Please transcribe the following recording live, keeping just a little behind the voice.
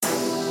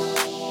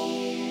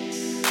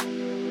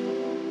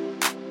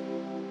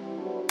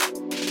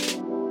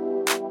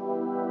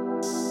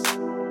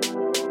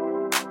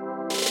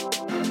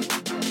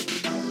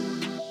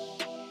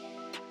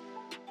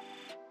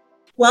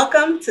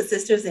Welcome to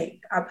Sisters Inc.,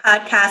 our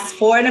podcast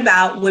for and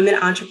about women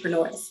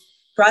entrepreneurs,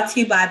 brought to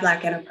you by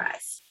Black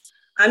Enterprise.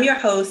 I'm your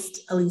host,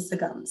 Elisa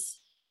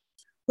Gums.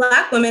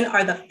 Black women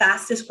are the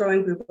fastest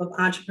growing group of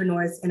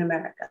entrepreneurs in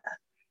America.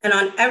 And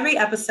on every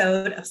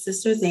episode of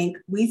Sisters Inc.,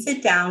 we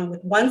sit down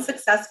with one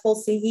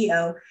successful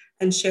CEO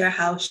and share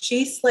how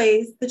she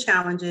slays the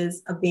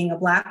challenges of being a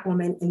Black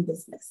woman in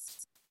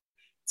business.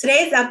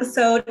 Today's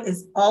episode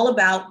is all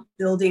about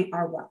building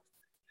our wealth.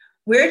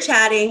 We're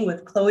chatting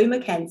with Chloe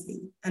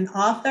McKenzie, an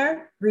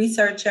author,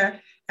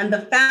 researcher, and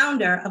the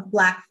founder of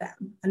Black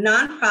Femme, a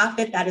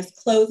nonprofit that is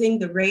closing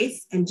the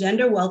race and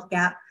gender wealth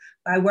gap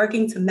by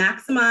working to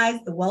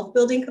maximize the wealth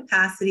building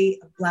capacity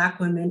of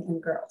Black women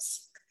and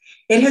girls.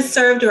 It has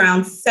served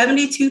around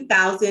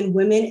 72,000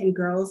 women and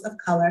girls of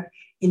color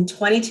in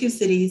 22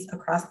 cities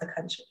across the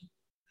country.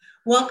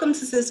 Welcome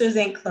to Sisters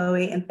Inc.,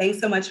 Chloe, and thanks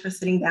so much for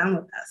sitting down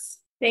with us.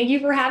 Thank you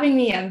for having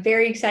me. I'm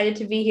very excited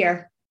to be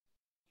here.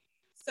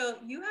 So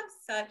you have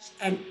such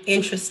an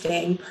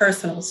interesting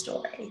personal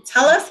story.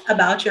 Tell us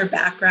about your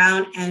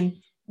background and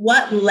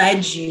what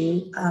led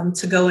you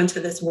to go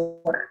into this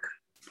work.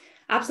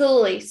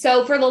 Absolutely.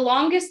 So for the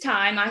longest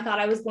time, I thought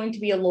I was going to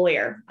be a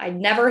lawyer. I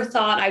never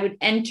thought I would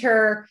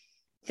enter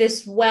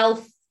this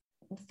wealth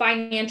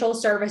financial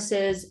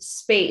services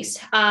space.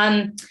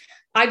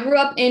 I grew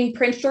up in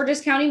Prince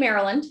George's County,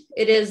 Maryland.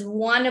 It is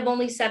one of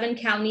only 7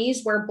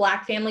 counties where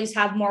Black families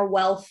have more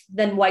wealth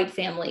than white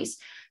families.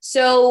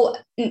 So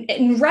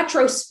in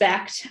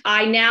retrospect,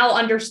 I now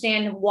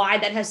understand why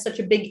that has such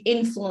a big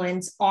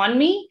influence on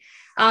me.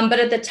 But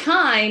at the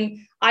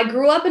time, I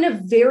grew up in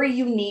a very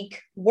unique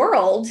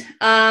world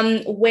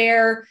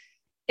where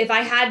if I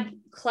had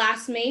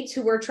classmates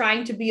who were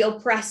trying to be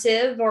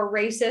oppressive or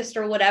racist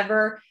or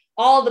whatever,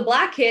 all the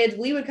Black kids,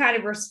 we would kind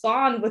of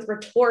respond with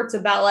retorts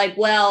about like,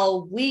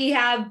 well, we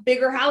have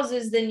bigger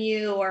houses than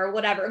you or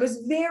whatever. It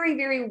was very,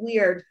 very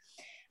weird.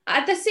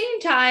 At the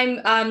same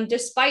time,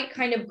 despite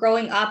kind of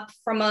growing up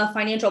from a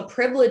financial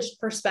privileged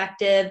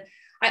perspective,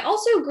 I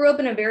also grew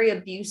up in a very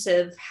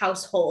abusive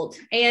household.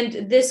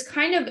 And this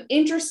kind of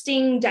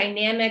interesting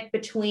dynamic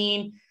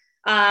between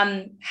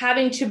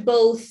having to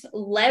both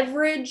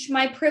leverage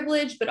my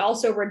privilege, but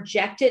also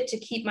reject it to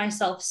keep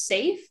myself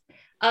safe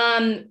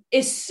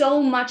is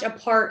so much a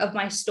part of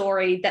my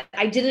story that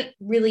I didn't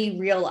really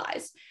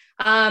realize.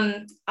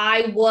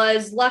 I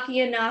was lucky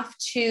enough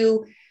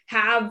to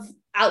have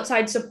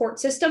outside support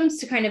systems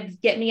to kind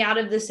of get me out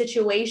of the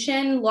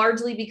situation,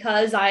 largely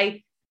because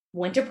I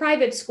went to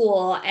private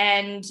school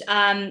and,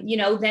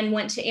 then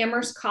went to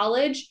Amherst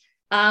College,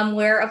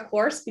 where, of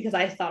course, because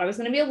I thought I was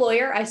going to be a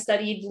lawyer, I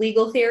studied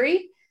legal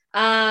theory.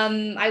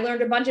 I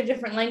learned a bunch of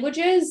different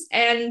languages,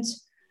 and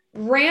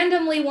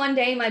randomly one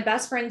day, my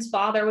best friend's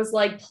father was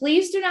like,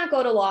 please do not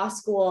go to law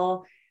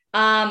school.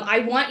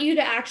 I want you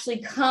to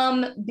actually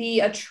come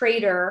be a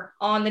trader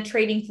on the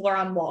trading floor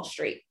on Wall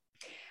Street.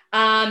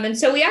 And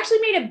so we actually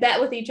made a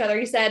bet with each other.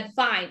 He said,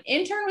 fine,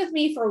 intern with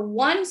me for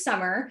 1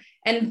 summer.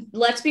 And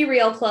let's be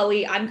real,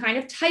 Chloe, I'm kind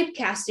of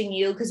typecasting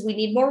you because we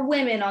need more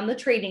women on the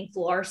trading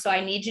floor. So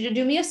I need you to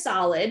do me a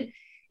solid.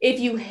 If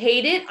you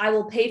hate it, I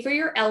will pay for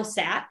your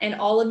LSAT and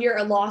all of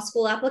your law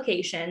school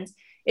applications.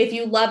 If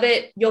you love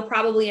it, you'll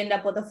probably end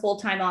up with a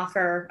full-time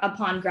offer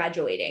upon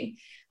graduating.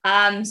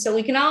 So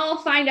we can all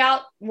find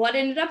out what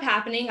ended up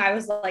happening. I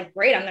was like,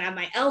 great, I'm going to have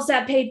my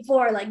LSAT paid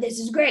for. Like, this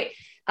is great.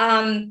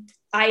 I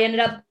ended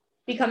up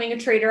becoming a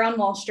trader on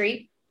Wall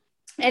Street.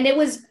 And it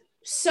was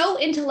so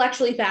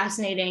intellectually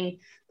fascinating,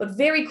 but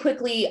very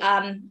quickly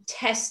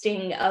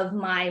testing of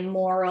my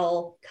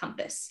moral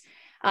compass.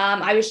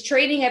 I was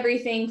trading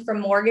everything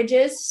from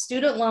mortgages,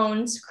 student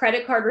loans,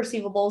 credit card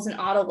receivables, and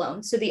auto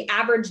loans. So the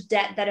average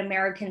debt that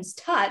Americans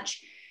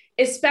touch,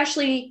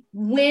 especially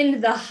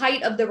when the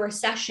height of the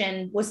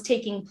recession was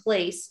taking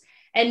place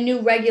and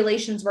new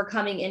regulations were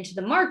coming into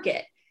the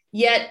market.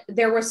 Yet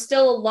there was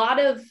still a lot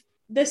of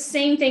the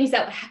same things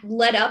that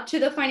led up to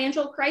the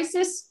financial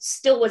crisis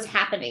still was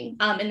happening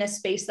in the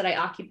space that I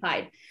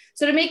occupied.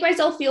 So to make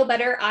myself feel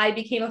better, I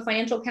became a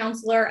financial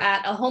counselor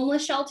at a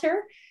homeless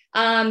shelter,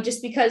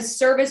 just because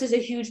service is a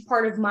huge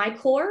part of my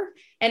core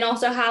and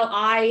also how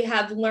I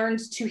have learned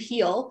to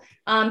heal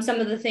some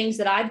of the things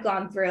that I've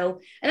gone through.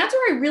 And that's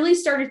where I really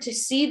started to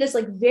see this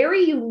like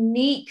very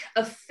unique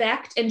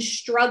effect and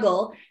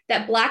struggle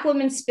that Black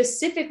women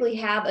specifically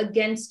have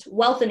against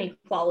wealth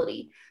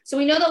inequality. So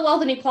we know that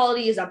wealth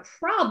inequality is a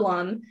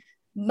problem.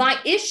 My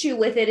issue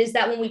with it is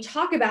that when we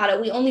talk about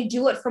it, we only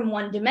do it from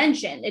one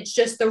dimension. It's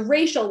just the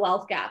racial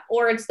wealth gap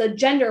or it's the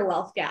gender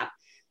wealth gap.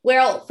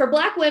 Well, for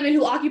Black women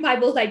who occupy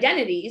both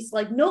identities,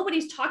 like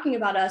nobody's talking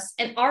about us,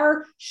 and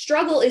our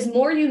struggle is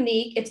more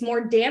unique, it's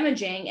more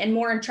damaging and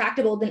more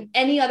intractable than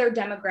any other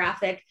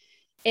demographic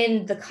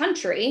in the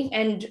country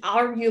and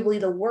arguably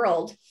the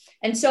world.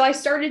 And so I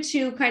started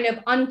to kind of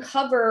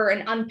uncover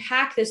and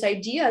unpack this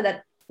idea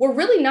that we're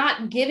really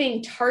not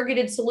giving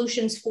targeted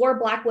solutions for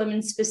Black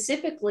women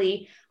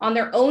specifically on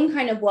their own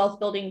kind of wealth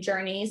building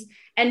journeys,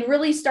 and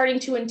really starting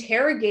to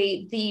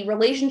interrogate the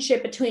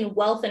relationship between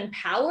wealth and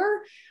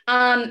power.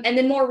 And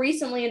then more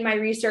recently in my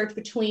research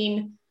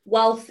between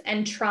wealth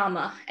and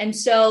trauma. And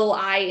so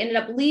I ended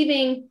up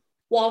leaving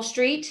Wall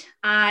Street.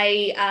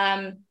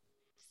 I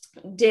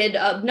did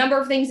a number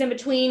of things in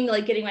between,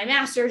 like getting my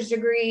master's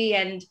degree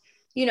and,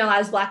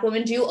 as Black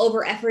women do,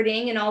 over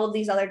efforting and all of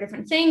these other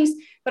different things.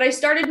 But I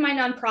started my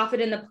nonprofit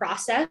in the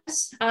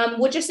process,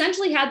 which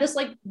essentially had this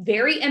like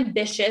very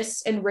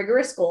ambitious and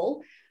rigorous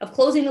goal of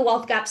closing the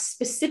wealth gap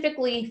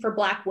specifically for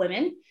Black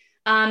women.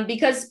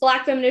 Because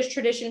Black feminist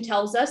tradition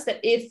tells us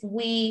that if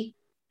we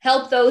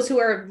help those who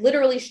are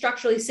literally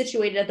structurally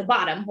situated at the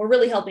bottom, we're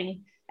really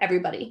helping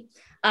everybody.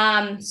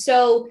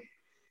 So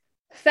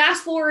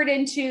fast forward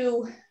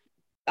into,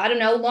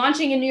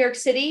 launching in New York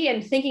City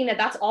and thinking that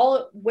that's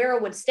all where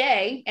it would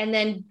stay, and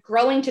then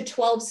growing to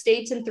 12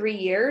 states in 3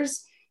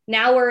 years.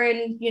 Now we're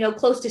in,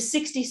 close to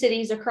 60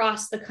 cities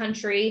across the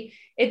country.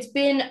 It's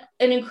been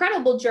an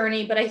incredible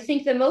journey, but I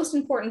think the most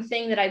important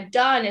thing that I've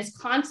done is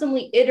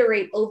constantly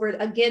iterate over,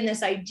 again,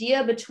 this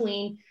idea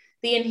between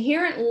the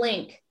inherent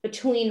link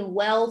between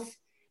wealth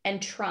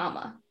and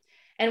trauma.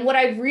 And what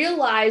I've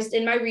realized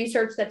in my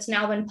research that's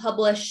now been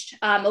published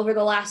over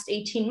the last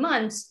 18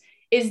 months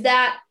is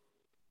that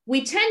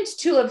we tend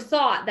to have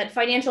thought that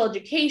financial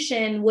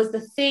education was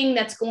the thing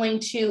that's going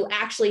to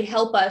actually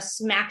help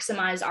us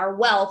maximize our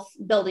wealth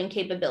building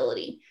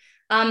capability.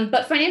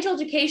 But financial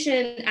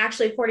education,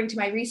 actually, according to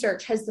my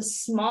research, has the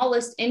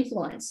smallest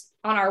influence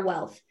on our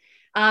wealth.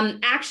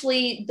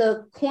 Actually,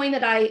 the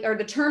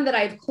term that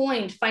I've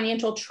coined,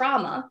 financial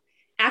trauma,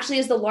 actually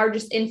is the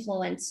largest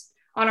influence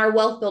on our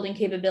wealth building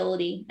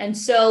capability. And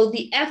so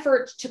the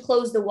effort to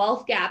close the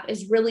wealth gap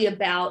is really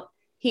about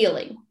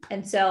healing.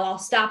 And so I'll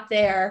stop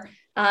there.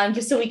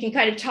 Just so we can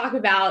kind of talk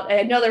about,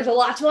 I know there's a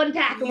lot to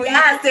unpack.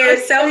 Yes,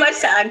 there's so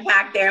much to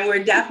unpack there. And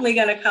we're definitely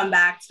going to come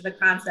back to the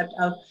concept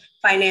of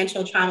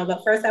financial trauma.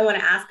 But first, I want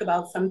to ask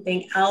about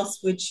something else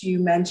which you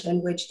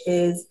mentioned, which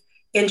is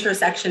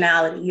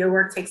intersectionality. Your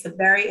work takes a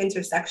very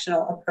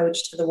intersectional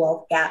approach to the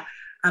wealth gap.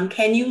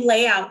 Can you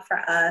lay out for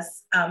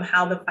us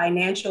how the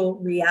financial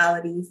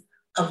realities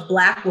of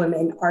Black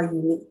women are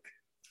unique?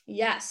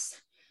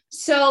 Yes.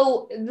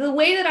 So the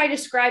way that I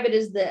describe it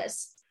is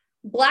this.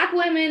 Black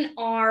women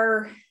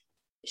are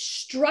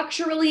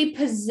structurally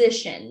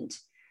positioned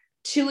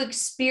to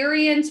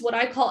experience what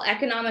I call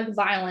economic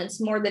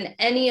violence more than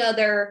any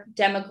other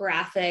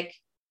demographic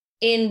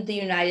in the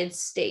United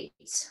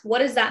States. What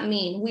does that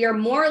mean? We are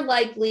more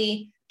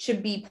likely to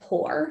be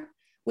poor.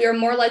 We are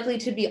more likely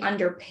to be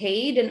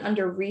underpaid and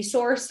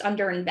under-resourced,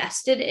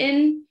 underinvested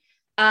in.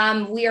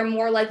 We are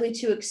more likely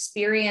to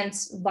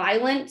experience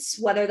violence,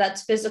 whether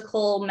that's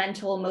physical,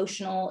 mental,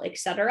 emotional, et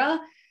cetera.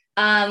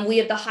 We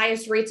have the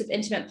highest rates of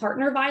intimate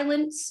partner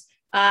violence.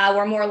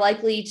 We're more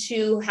likely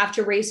to have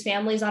to raise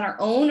families on our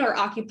own or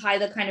occupy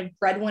the kind of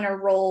breadwinner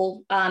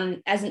role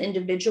as an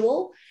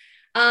individual.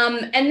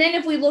 And then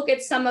if we look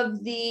at some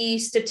of the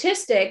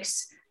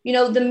statistics,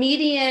 the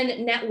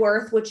median net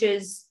worth, which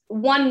is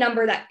one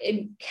number that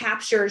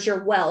captures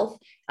your wealth,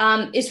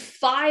 is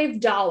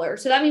 $5.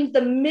 So that means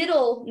the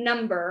middle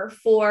number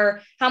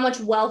for how much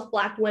wealth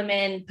Black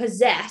women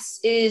possess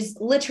is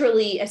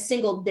literally a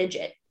single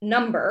digit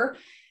number,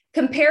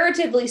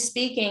 comparatively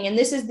speaking. And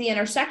this is the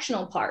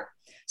intersectional part.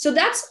 So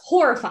that's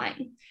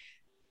horrifying.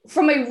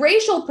 From a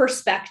racial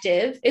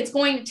perspective, it's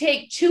going to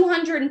take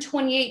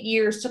 228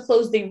 years to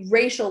close the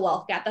racial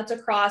wealth gap. That's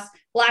across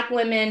Black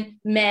women,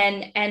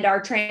 men, and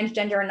our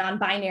transgender and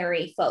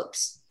non-binary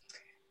folks.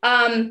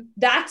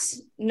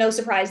 That's no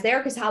surprise there,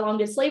 because how long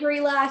did slavery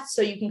last?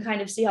 So you can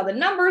kind of see how the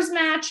numbers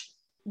match.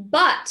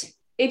 But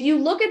if you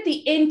look at the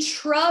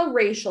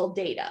intra-racial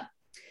data,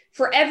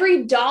 for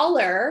every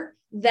dollar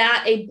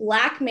that a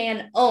Black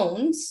man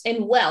owns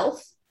in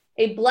wealth,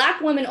 a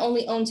Black woman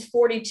only owns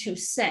 42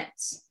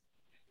 cents.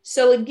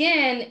 So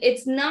again,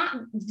 it's not,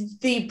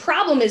 the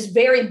problem is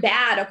very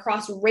bad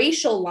across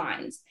racial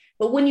lines,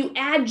 but when you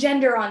add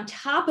gender on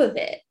top of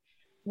it,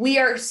 we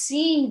are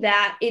seeing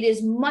that it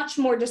is much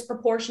more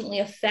disproportionately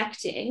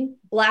affecting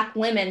Black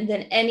women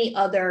than any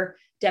other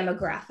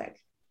demographic.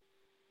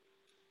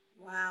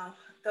 Wow,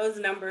 those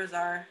numbers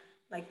are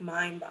like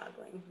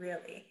mind-boggling,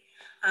 really.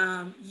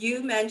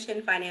 You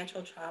mentioned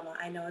financial trauma.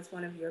 I know it's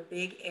one of your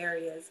big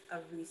areas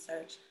of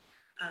research.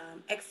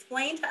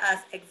 Explain to us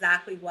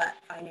exactly what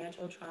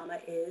financial trauma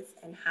is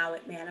and how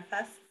it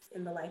manifests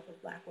in the life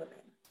of Black women.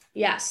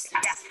 Yes.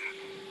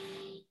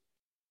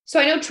 So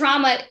I know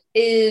trauma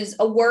is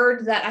a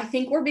word that I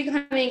think we're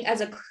becoming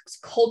as a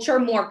culture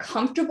more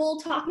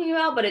comfortable talking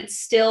about, but it's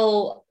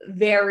still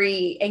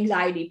very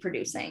anxiety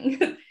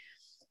producing.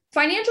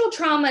 Financial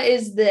trauma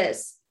is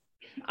this.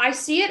 I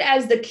see it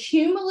as the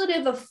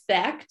cumulative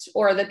effect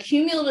or the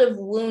cumulative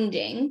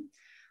wounding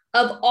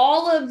of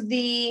all of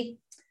the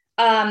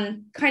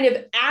kind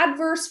of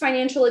adverse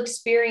financial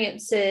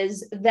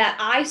experiences that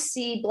I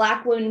see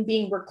Black women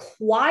being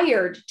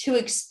required to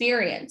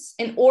experience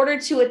in order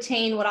to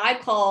attain what I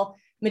call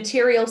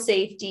material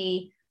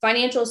safety,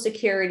 financial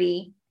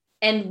security,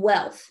 and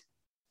wealth.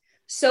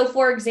 So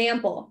for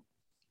example,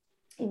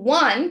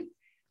 one,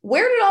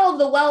 where did all of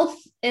the wealth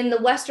in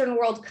the Western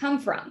world come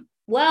from?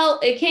 Well,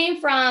 it came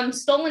from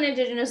stolen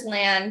indigenous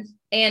land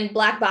and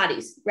Black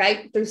bodies,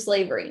 right, through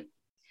slavery.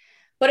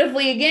 But if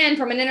we, again,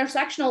 from an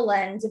intersectional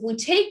lens, if we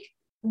take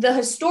the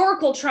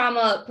historical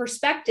trauma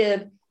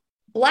perspective,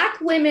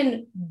 Black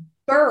women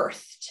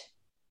birthed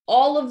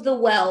all of the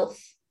wealth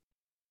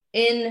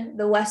in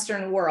the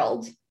Western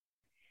world.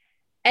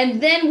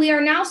 And then we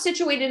are now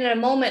situated in a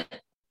moment,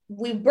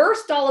 we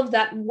birthed all of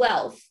that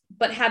wealth,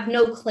 but have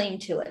no claim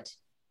to it,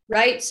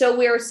 right? So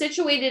we are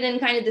situated in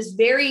kind of this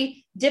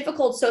very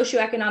difficult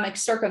socioeconomic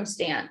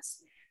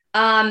circumstance.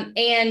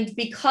 And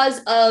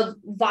because of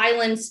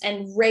violence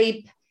and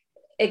rape,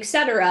 et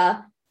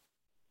cetera,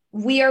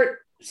 we are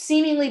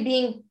seemingly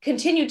being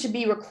continued to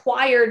be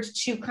required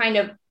to kind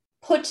of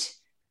put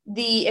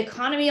the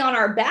economy on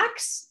our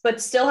backs, but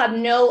still have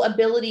no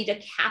ability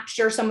to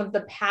capture some of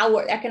the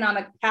power,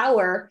 economic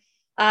power,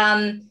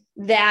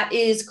 that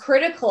is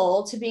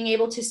critical to being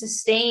able to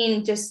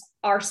sustain just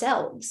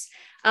ourselves.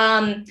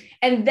 And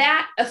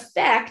that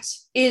effect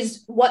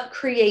is what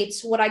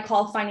creates what I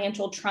call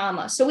financial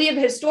trauma. So we have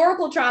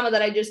historical trauma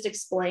that I just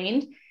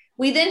explained.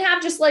 We then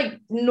have just like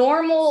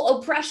normal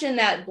oppression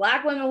that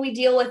Black women we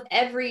deal with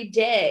every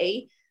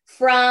day,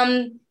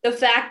 from the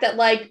fact that,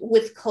 like,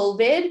 with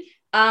COVID,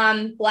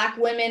 Black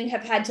women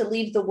have had to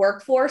leave the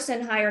workforce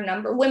in higher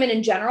number, women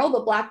in general,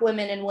 but Black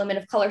women and women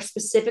of color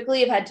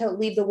specifically have had to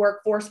leave the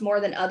workforce more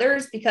than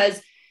others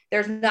because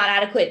there's not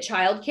adequate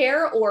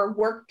childcare, or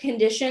work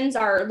conditions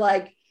are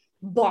like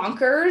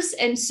bonkers.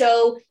 And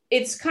so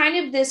it's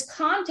kind of this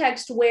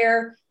context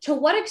where, to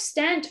what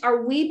extent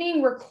are we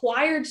being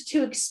required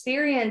to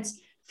experience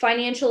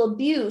financial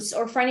abuse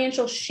or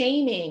financial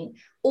shaming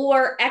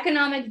or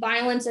economic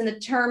violence, in the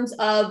terms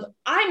of,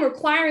 I'm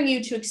requiring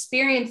you to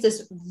experience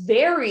this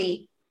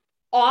very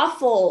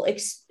awful,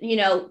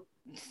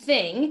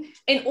 thing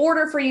in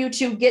order for you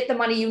to get the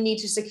money you need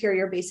to secure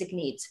your basic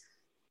needs.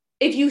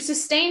 If you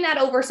sustain that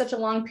over such a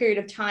long period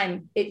of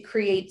time, it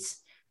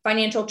creates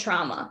financial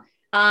trauma,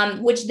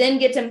 which then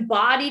gets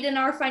embodied in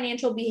our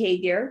financial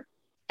behavior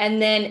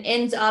and then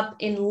ends up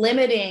in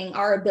limiting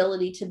our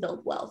ability to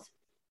build wealth.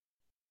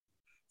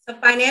 So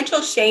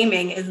financial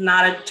shaming is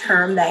not a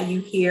term that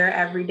you hear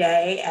every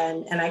day.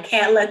 And I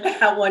can't let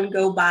that one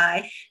go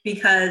by,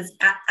 because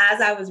as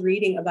I was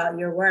reading about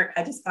your work,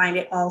 I just find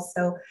it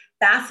also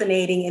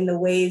fascinating in the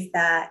ways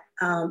that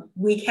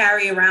we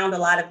carry around a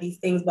lot of these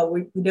things, but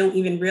we don't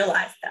even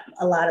realize them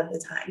a lot of the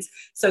times.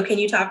 So can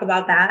you talk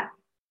about that?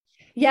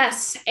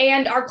 Yes.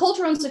 And our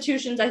cultural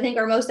institutions, I think,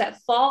 are most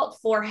at fault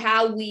for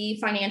how we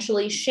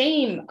financially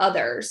shame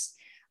others.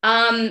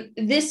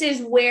 This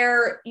is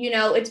where,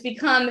 it's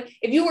become,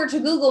 if you were to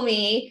Google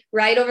me,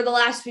 right, over the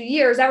last few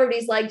years,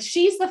 everybody's like,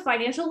 she's the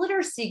financial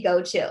literacy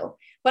go-to.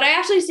 But I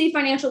actually see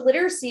financial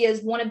literacy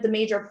as one of the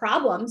major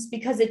problems,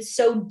 because it's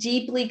so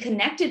deeply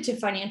connected to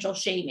financial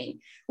shaming,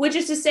 which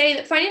is to say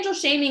that financial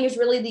shaming is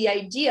really the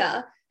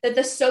idea that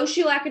the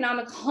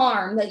socioeconomic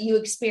harm that you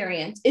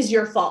experience is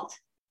your fault.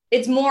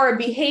 It's more a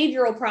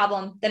behavioral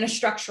problem than a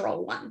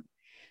structural one.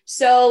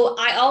 So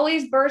I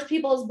always burst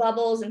people's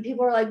bubbles, and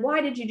people are like,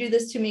 why did you do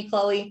this to me,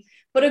 Chloe?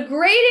 But a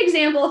great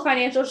example of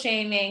financial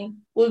shaming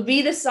would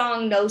be the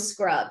song No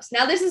Scrubs.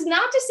 Now, this is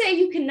not to say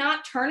you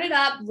cannot turn it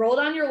up, roll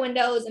down your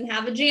windows, and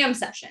have a jam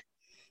session.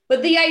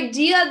 But the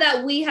idea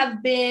that we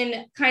have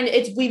been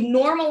we've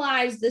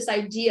normalized this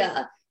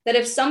idea that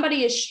if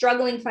somebody is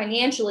struggling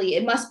financially,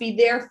 it must be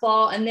their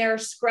fault and they're a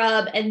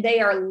scrub and they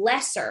are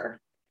lesser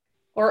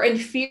or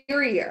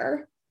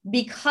inferior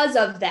because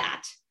of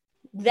that.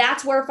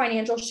 That's where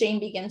financial shame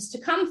begins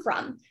to come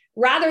from,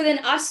 rather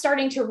than us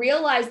starting to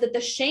realize that the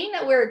shame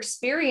that we're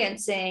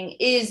experiencing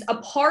is a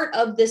part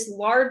of this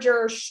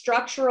larger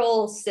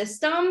structural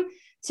system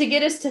to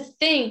get us to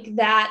think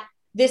that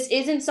this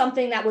isn't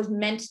something that was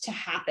meant to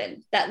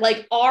happen, that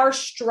like our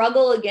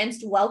struggle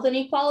against wealth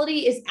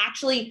inequality is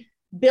actually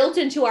built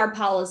into our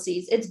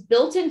policies. It's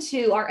built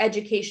into our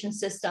education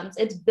systems.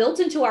 It's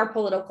built into our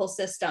political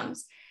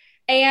systems.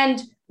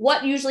 And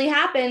what usually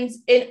happens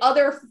in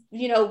other,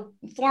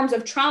 forms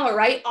of trauma,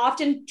 right?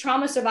 Often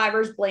trauma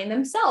survivors blame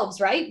themselves,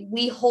 right?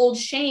 We hold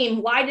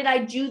shame. Why did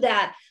I do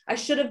that? I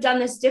should have done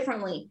this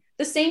differently.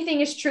 The same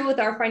thing is true with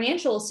our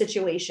financial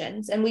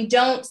situations, and we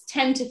don't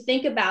tend to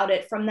think about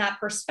it from that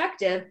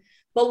perspective.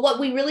 But what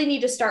we really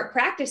need to start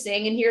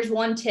practicing, and here's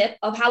one tip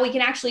of how we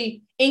can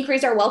actually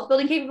increase our wealth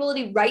building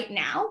capability right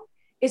now,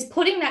 is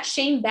putting that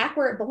shame back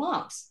where it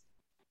belongs.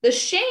 The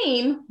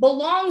shame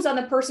belongs on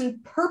the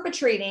person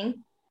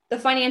perpetrating the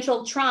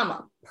financial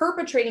trauma,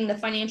 perpetrating the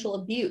financial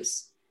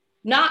abuse,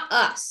 not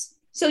us.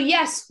 So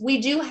yes,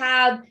 we do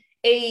have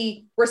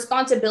a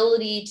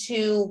responsibility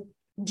to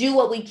do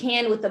what we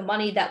can with the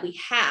money that we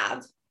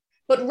have,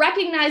 but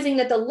recognizing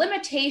that the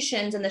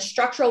limitations and the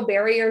structural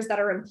barriers that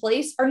are in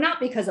place are not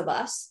because of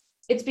us.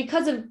 It's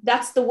because of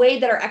that's the way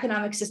that our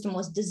economic system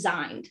was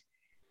designed.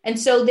 And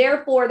so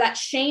therefore, that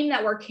shame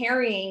that we're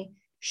carrying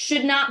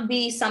should not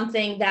be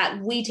something that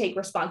we take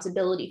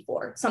responsibility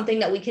for, something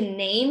that we can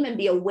name and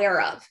be aware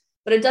of,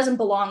 but it doesn't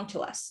belong to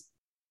us.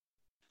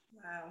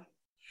 Wow.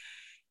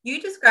 You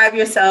describe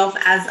yourself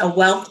as a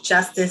wealth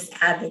justice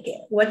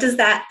advocate. What does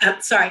that,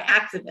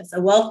 activist,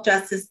 a wealth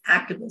justice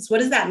activist. What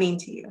does that mean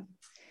to you?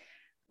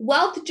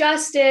 Wealth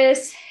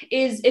justice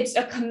it's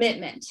a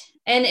commitment,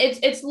 and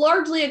it's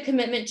largely a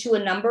commitment to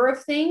a number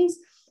of things.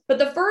 But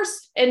the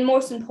first and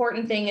most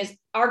important thing is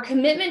our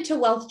commitment to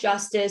wealth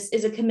justice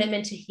is a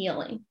commitment to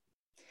healing.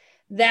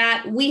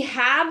 That we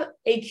have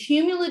a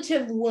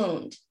cumulative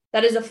wound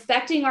that is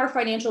affecting our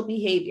financial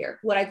behavior,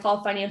 what I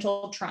call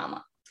financial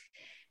trauma.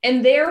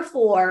 And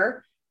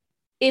therefore,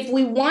 if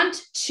we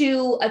want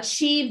to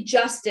achieve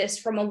justice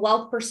from a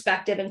wealth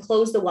perspective and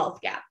close the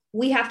wealth gap,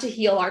 we have to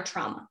heal our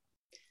trauma.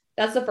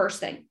 That's the first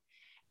thing.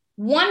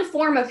 One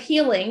form of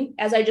healing,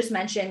 as I just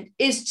mentioned,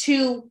 is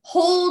to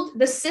hold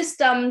the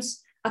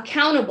systems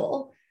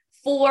accountable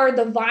for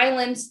the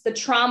violence, the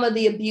trauma,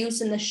 the abuse,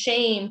 and the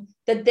shame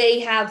that they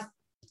have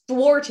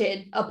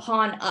thwarted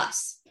upon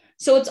us.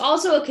 So it's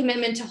also a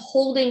commitment to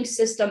holding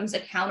systems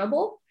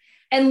accountable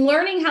and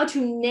learning how to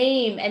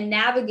name and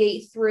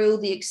navigate through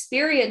the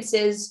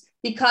experiences,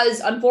 because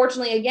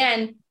unfortunately,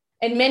 again,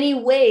 in many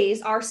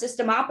ways, our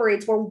system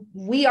operates where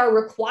we are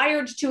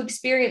required to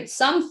experience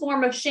some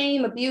form of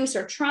shame, abuse,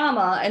 or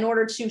trauma in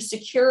order to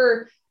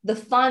secure the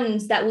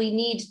funds that we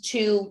need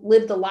to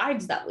live the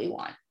lives that we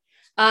want.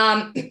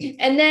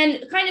 And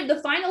then kind of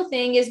the final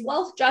thing is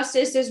wealth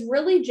justice is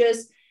really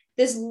just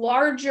this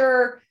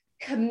larger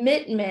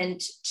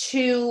commitment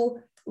to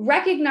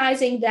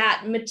recognizing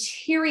that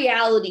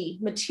materiality,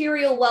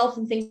 material wealth,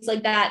 and things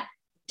like that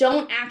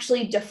don't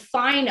actually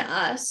define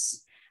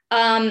us,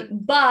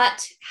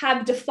 but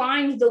have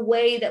defined the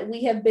way that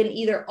we have been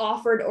either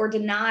offered or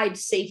denied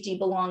safety,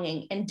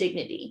 belonging, and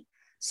dignity.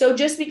 So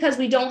just because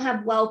we don't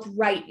have wealth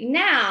right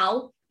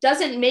now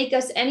doesn't make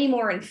us any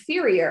more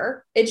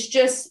inferior. It's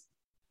just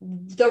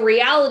the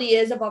reality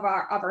is of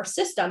our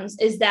systems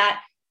is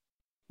that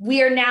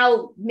we are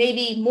now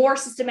maybe more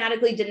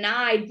systematically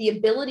denied the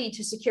ability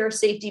to secure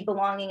safety,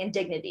 belonging, and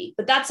dignity.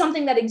 But that's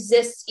something that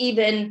exists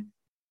even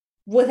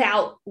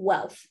without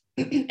wealth.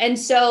 And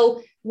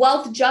so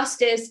wealth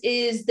justice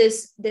is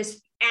this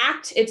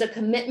act, it's a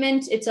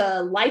commitment, it's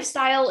a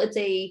lifestyle, it's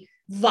a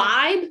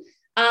vibe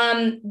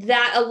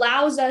that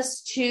allows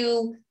us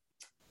to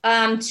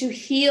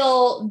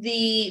heal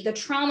the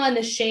trauma and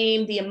the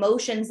shame, the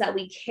emotions that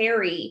we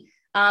carry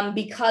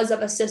because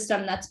of a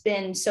system that's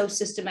been so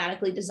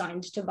systematically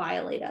designed to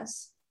violate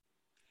us.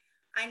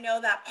 I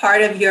know that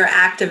part of your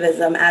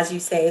activism, as you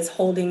say, is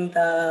holding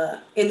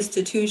the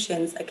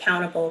institutions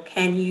accountable.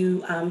 Can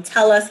you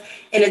tell us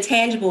in a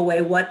tangible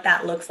way what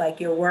that looks like,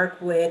 your work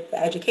with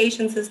the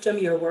education system,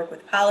 your work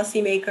with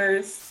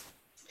policymakers?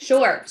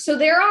 Sure. So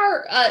there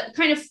are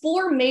kind of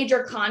four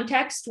major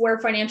contexts where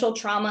financial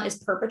trauma is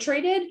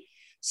perpetrated.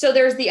 So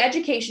there's the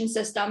education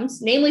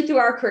systems, namely through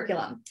our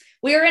curriculum.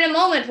 We are in a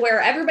moment where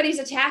everybody's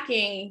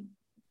attacking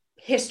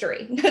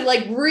history,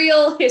 like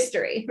real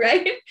history,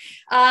 right?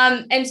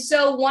 And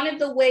so one of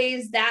the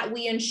ways that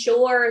we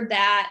ensure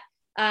that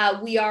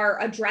we are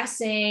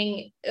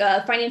addressing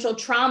financial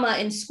trauma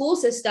in school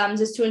systems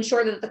is to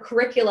ensure that the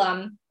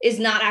curriculum is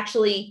not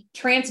actually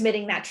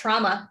transmitting that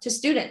trauma to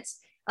students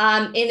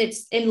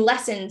in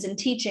lessons and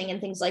teaching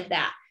and things like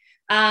that.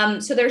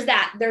 So there's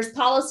that. There's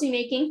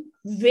policymaking,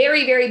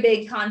 very, very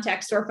big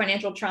context where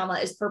financial trauma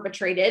is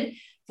perpetrated.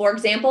 For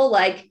example,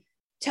 like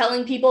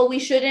telling people we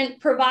shouldn't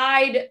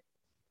provide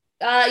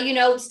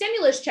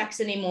stimulus checks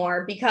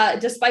anymore,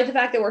 because despite the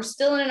fact that we're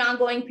still in an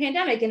ongoing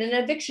pandemic and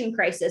an eviction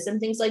crisis and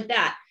things like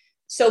that.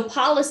 So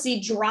policy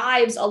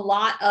drives a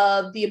lot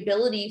of the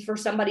ability for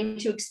somebody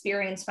to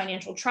experience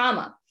financial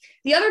trauma.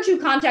 The other two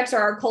contexts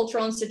are our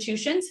cultural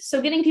institutions.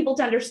 So getting people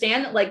to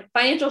understand that like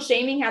financial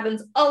shaming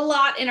happens a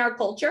lot in our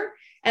culture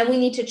and we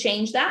need to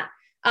change that.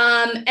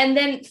 And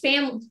then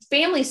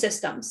family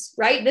systems,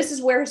 right? This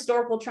is where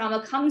historical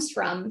trauma comes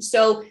from.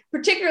 So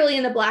particularly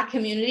in the Black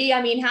community,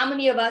 I mean, how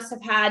many of us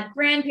have had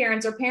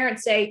grandparents or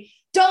parents say,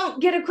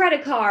 don't get a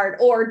credit card,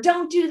 or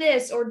don't do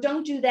this, or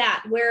don't do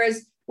that.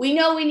 Whereas we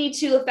know we need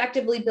to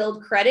effectively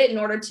build credit in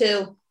order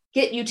to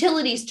get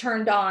utilities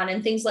turned on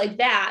and things like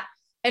that.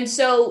 And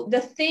so the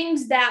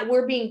things that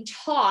we're being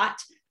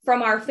taught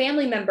from our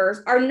family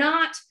members are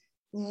not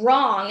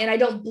wrong, and I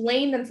don't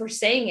blame them for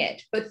saying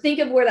it, but think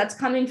of where that's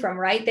coming from,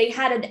 right? They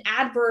had an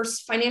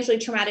adverse financially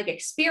traumatic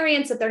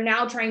experience that they're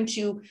now trying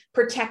to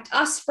protect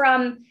us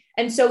from.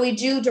 And so we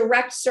do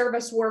direct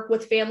service work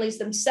with families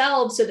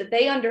themselves so that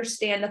they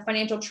understand the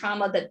financial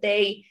trauma that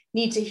they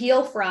need to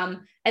heal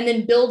from, and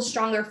then build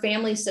stronger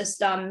family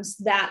systems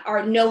that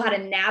know how to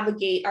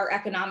navigate our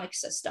economic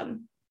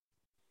system.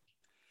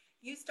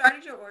 You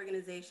started your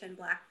organization,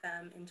 Black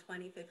Femme, in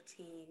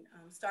 2015.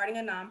 Starting a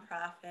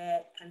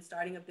nonprofit and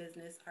starting a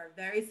business are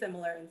very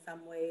similar in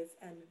some ways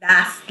and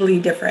vastly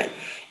different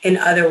in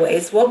other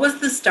ways. What was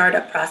the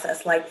startup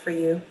process like for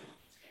you?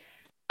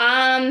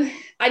 I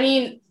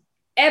mean,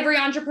 every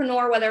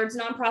entrepreneur, whether it's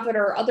nonprofit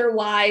or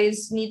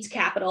otherwise, needs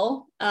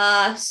capital.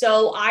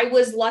 So I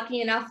was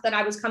lucky enough that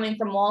I was coming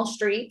from Wall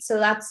Street. So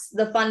that's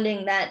the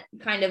funding that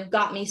kind of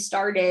got me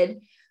started.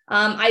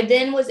 I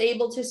then was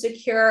able to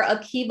secure a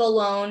Kiva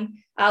loan,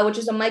 which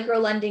is a micro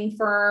lending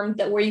firm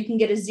where you can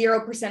get a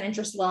 0%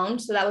 interest loan.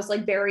 So that was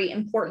like very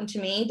important to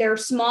me. They're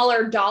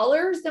smaller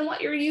dollars than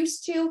what you're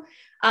used to.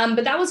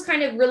 But that was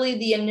kind of really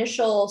the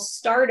initial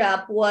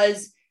startup,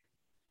 was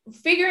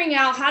figuring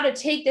out how to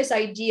take this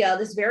idea,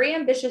 this very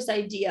ambitious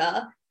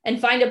idea, and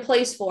find a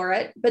place for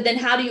it. But then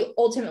how do you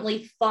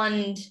ultimately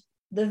fund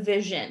the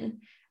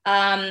vision?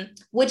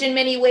 Which in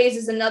many ways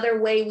is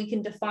another way we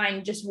can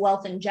define just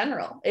wealth in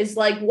general, is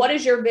like, what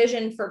is your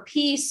vision for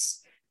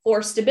peace,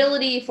 for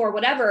stability, for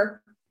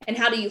whatever, and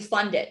how do you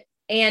fund it?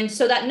 And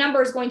so that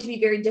number is going to be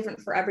very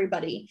different for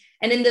everybody.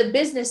 And in the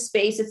business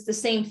space, it's the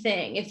same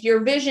thing. If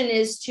your vision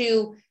is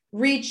to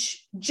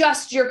reach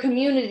just your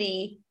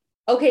community,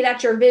 okay,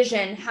 that's your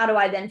vision. How do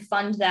I then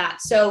fund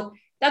that? So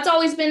that's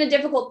always been a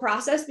difficult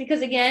process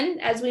because, again,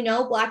 as we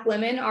know, Black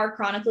women are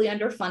chronically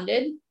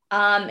underfunded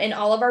in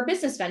all of our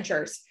business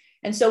ventures.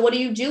 And so what do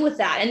you do with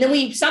that? And then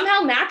we somehow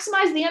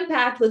maximize the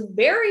impact with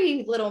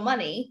very little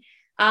money.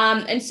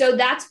 And so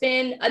that's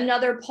been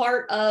another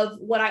part of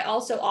what I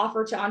also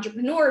offer to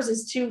entrepreneurs,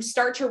 is to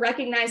start to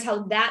recognize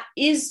how that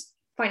is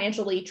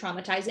financially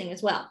traumatizing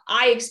as well.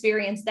 I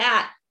experience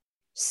that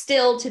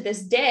still to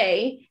this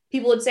day.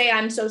 People would say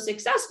I'm so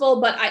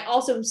successful, but I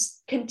also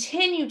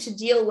continue to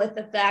deal with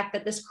the fact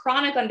that this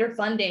chronic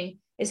underfunding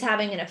is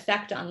having an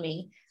effect on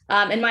me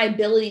and my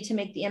ability to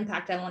make the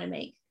impact I want to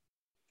make.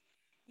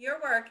 Your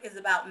work is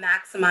about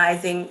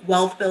maximizing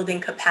wealth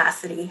building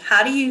capacity.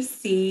 How do you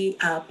see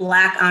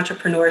Black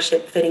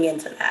entrepreneurship fitting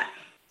into that?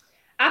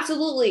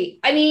 Absolutely.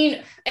 I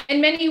mean,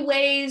 in many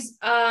ways,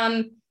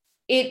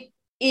 it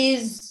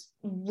is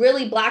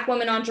really Black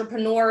women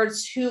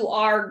entrepreneurs who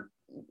are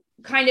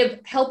kind of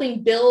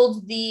helping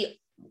build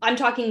I'm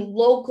talking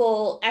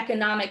local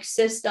economic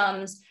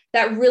systems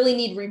that really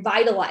need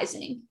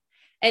revitalizing.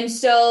 And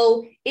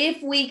so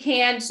if we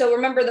can, so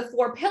remember the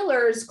 4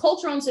 pillars,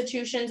 cultural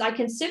institutions, I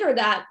consider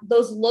that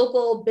those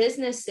local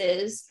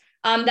businesses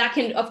that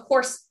can, of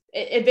course,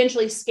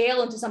 eventually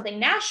scale into something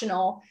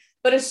national.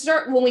 But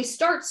when we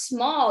start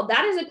small,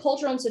 that is a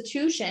cultural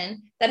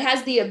institution that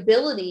has the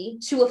ability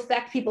to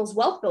affect people's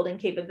wealth building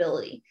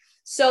capability.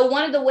 So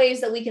one of the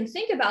ways that we can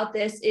think about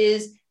this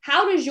is,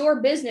 how does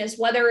your business,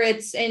 whether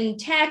it's in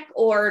tech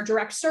or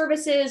direct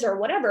services or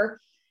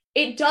whatever,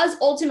 it does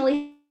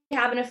ultimately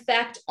have an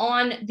effect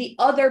on the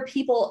other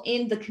people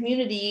in the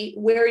community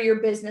where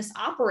your business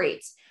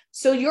operates.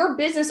 So your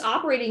business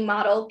operating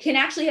model can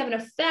actually have an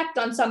effect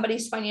on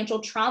somebody's financial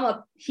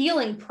trauma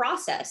healing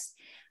process.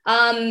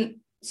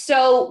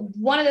 So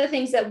one of the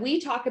things that we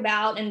talk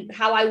about, and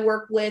how I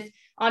work with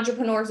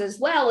entrepreneurs as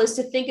well, is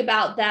to think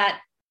about that.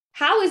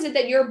 How is it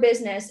that your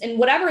business and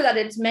whatever that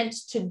it's meant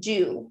to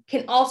do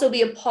can also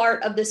be a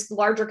part of this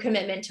larger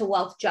commitment to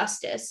wealth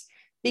justice?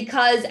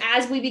 Because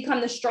as we become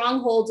the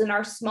strongholds in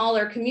our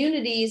smaller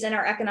communities and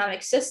our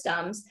economic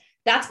systems,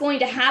 that's going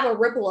to have a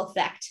ripple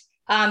effect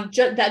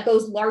that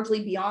goes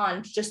largely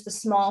beyond just the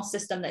small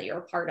system that you're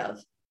a part of.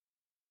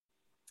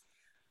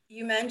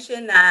 You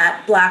mentioned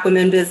that Black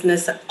women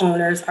business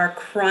owners are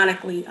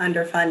chronically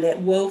underfunded,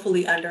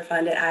 woefully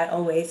underfunded, I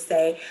always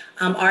say.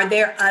 Are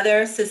there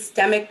other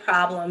systemic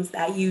problems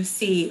that you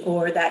see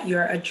or that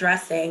you're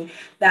addressing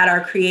that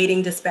are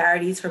creating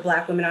disparities for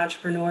Black women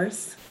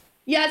entrepreneurs?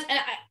 Yes. And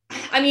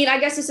I mean, I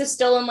guess this is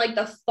still in like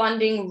the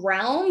funding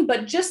realm,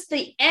 but just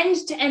the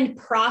end-to-end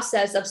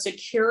process of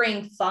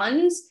securing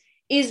funds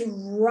is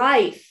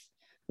rife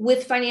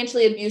with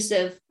financially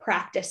abusive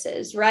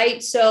practices,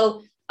 right?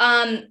 So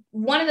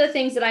one of the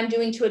things that I'm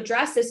doing to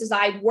address this is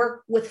I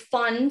work with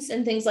funds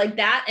and things like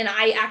that, and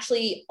I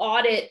actually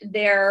audit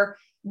their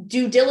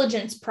due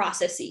diligence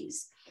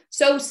processes.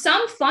 So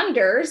some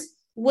funders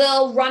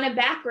will run a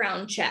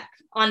background check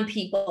on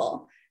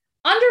people,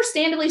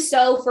 understandably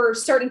so, for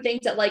certain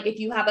things that, like, if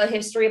you have a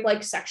history of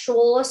like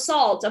sexual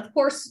assault, of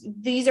course,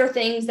 these are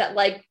things that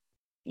like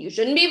you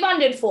shouldn't be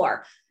funded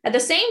for. At the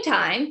same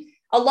time,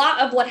 a lot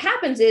of what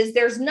happens is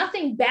there's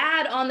nothing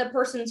bad on the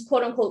person's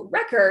quote unquote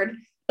record,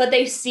 but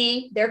they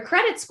see their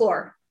credit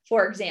score,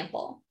 for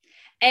example.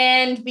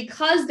 And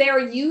because they're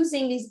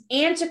using these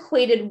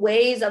antiquated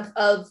ways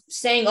of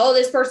saying, oh,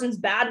 this person's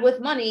bad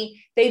with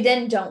money, they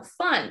then don't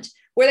fund,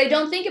 where they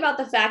don't think about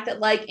the fact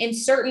that, like, in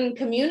certain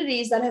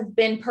communities that have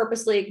been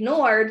purposely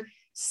ignored,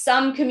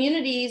 some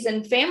communities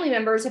and family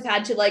members have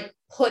had to like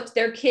put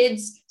their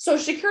kids'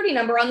 social security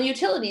number on the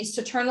utilities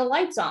to turn the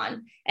lights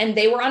on. And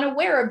they were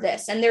unaware of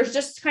this. And there's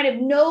just kind of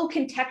no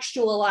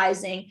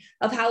contextualizing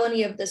of how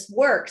any of this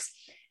works.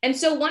 And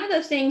so one of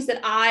the things that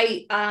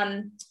I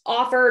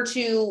offer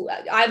to,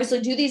 I obviously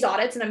do these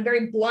audits, and I'm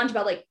very blunt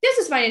about like, this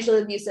is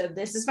financially abusive,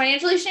 this is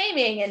financially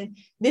shaming, and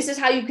this is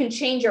how you can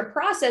change your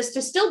process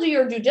to still do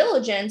your due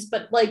diligence,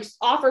 but like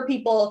offer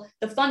people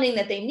the funding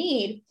that they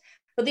need.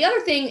 But the other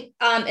thing,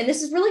 and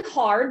this is really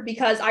hard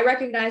because I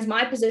recognize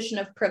my position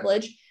of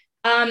privilege,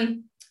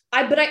 but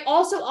I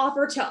also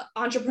offer to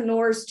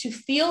entrepreneurs to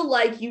feel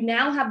like you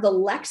now have the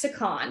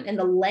lexicon and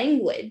the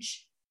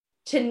language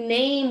to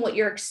name what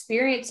you're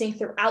experiencing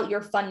throughout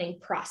your funding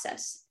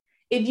process.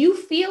 if you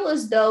feel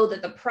as though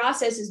that the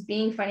process is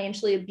being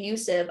financially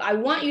abusive, I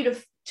want you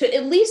to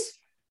at least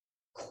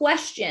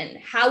question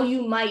how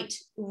you might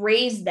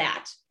raise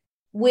that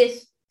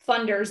with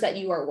funders that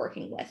you are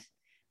working with.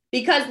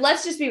 Because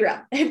let's just be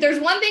real. If there's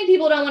one thing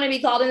people don't want to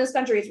be called in this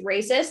country, it's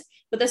racist.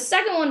 But the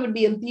second one would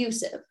be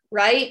abusive,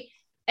 right?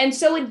 And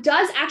so it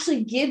does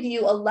actually give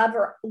you a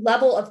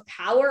level of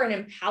power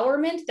and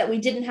empowerment that we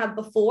didn't have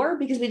before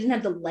because we didn't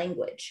have the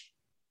language.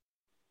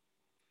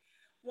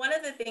 One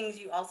of the things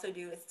you also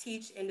do is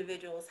teach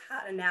individuals how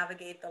to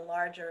navigate the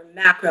larger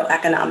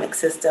macroeconomic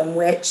system,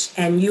 which,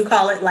 and you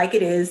call it like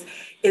it is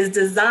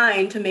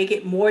designed to make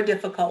it more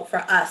difficult for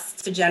us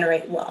to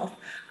generate wealth.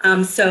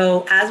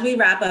 So as we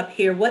wrap up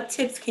here, what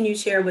tips can you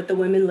share with the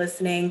women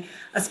listening,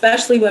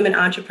 especially women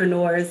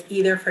entrepreneurs,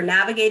 either for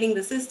navigating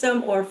the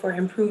system or for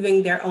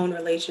improving their own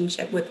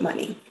relationship with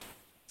money?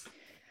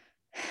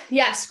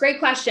 Yes, great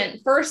question.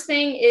 First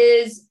thing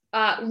is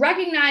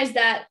recognize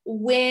that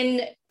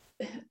when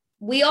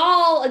we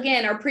all,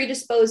 again, are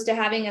predisposed to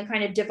having a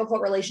kind of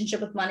difficult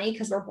relationship with money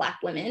because we're Black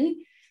women.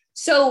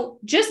 So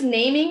just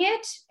naming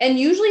it, and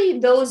usually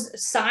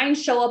those signs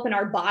show up in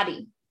our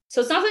body. So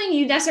it's not something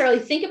you necessarily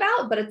think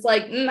about, but it's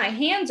like, my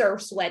hands are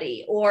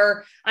sweaty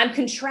or I'm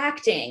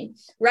contracting,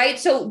 right?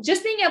 So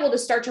just being able to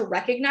start to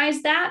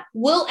recognize that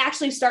will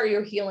actually start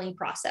your healing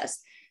process.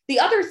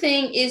 The other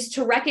thing is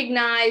to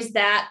recognize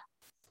that,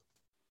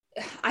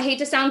 I hate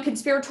to sound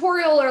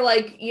conspiratorial or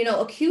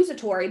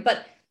accusatory,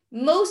 but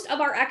most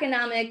of our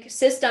economic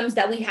systems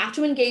that we have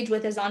to engage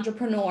with as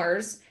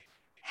entrepreneurs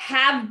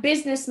have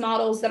business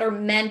models that are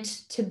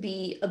meant to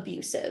be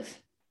abusive.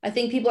 I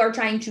think people are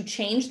trying to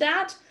change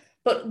that,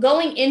 but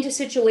going into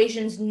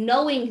situations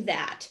knowing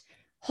that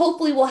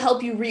hopefully will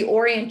help you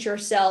reorient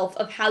yourself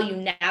of how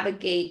you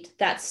navigate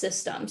that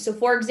system. So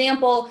for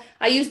example,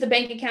 I use the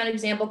bank account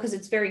example because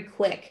it's very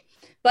quick.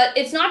 But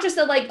it's not just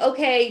that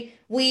okay,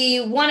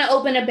 we want to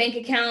open a bank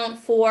account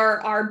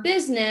for our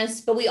business,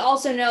 but we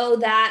also know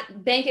that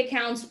bank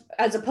accounts,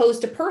 as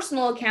opposed to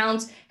personal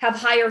accounts, have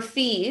higher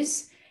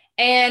fees.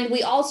 And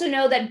we also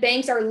know that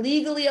banks are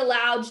legally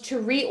allowed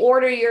to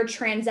reorder your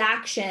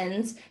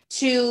transactions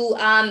to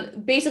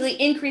basically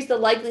increase the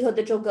likelihood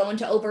that you'll go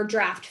into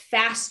overdraft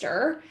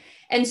faster.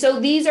 And so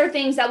these are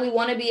things that we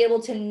want to be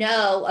able to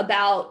know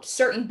about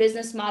certain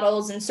business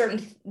models and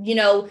certain,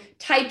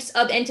 types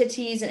of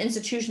entities and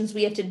institutions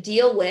we have to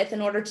deal with in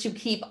order to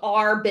keep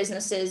our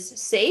businesses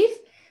safe.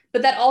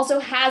 But that also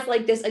has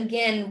this,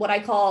 again, what I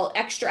call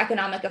extra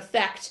economic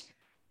effect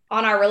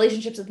on our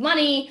relationships with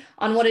money,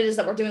 on what it is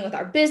that we're doing with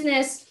our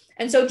business.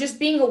 And so just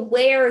being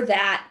aware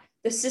that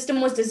the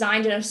system was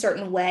designed in a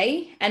certain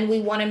way, and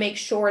we want to make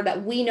sure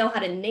that we know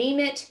how to name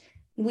it,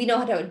 we know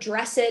how to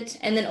address it,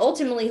 and then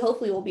ultimately,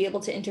 hopefully, we'll be able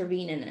to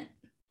intervene in it.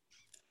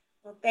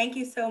 Well, thank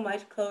you so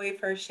much, Chloe,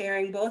 for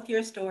sharing both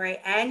your story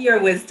and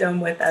your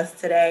wisdom with us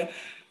today.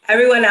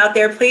 Everyone out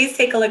there, please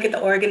take a look at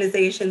the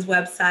organization's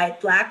website,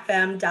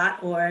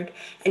 blackfemme.org,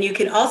 and you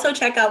can also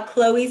check out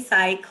Chloe's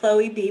site,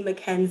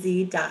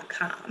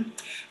 chloebmckenzie.com.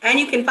 And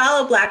you can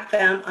follow Black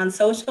Femme on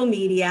social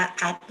media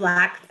at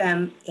Black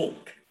Femme Inc.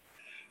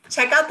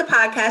 Check out the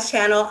podcast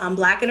channel on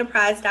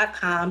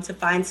blackenterprise.com to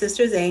find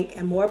Sisters Inc.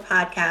 and more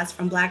podcasts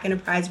from Black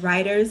Enterprise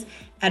writers,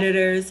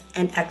 editors,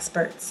 and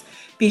experts.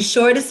 Be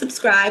sure to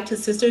subscribe to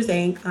Sisters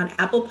Inc. on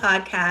Apple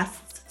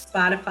Podcasts,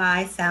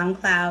 Spotify,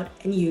 SoundCloud,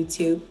 and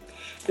YouTube.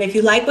 And if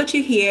you like what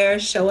you hear,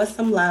 show us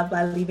some love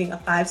by leaving a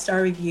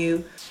 5-star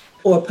review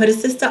or put a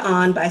sister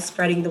on by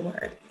spreading the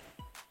word.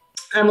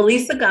 I'm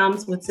Elisa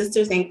Gumbs with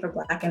Sisters Inc. for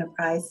Black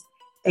Enterprise.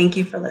 Thank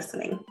you for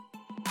listening.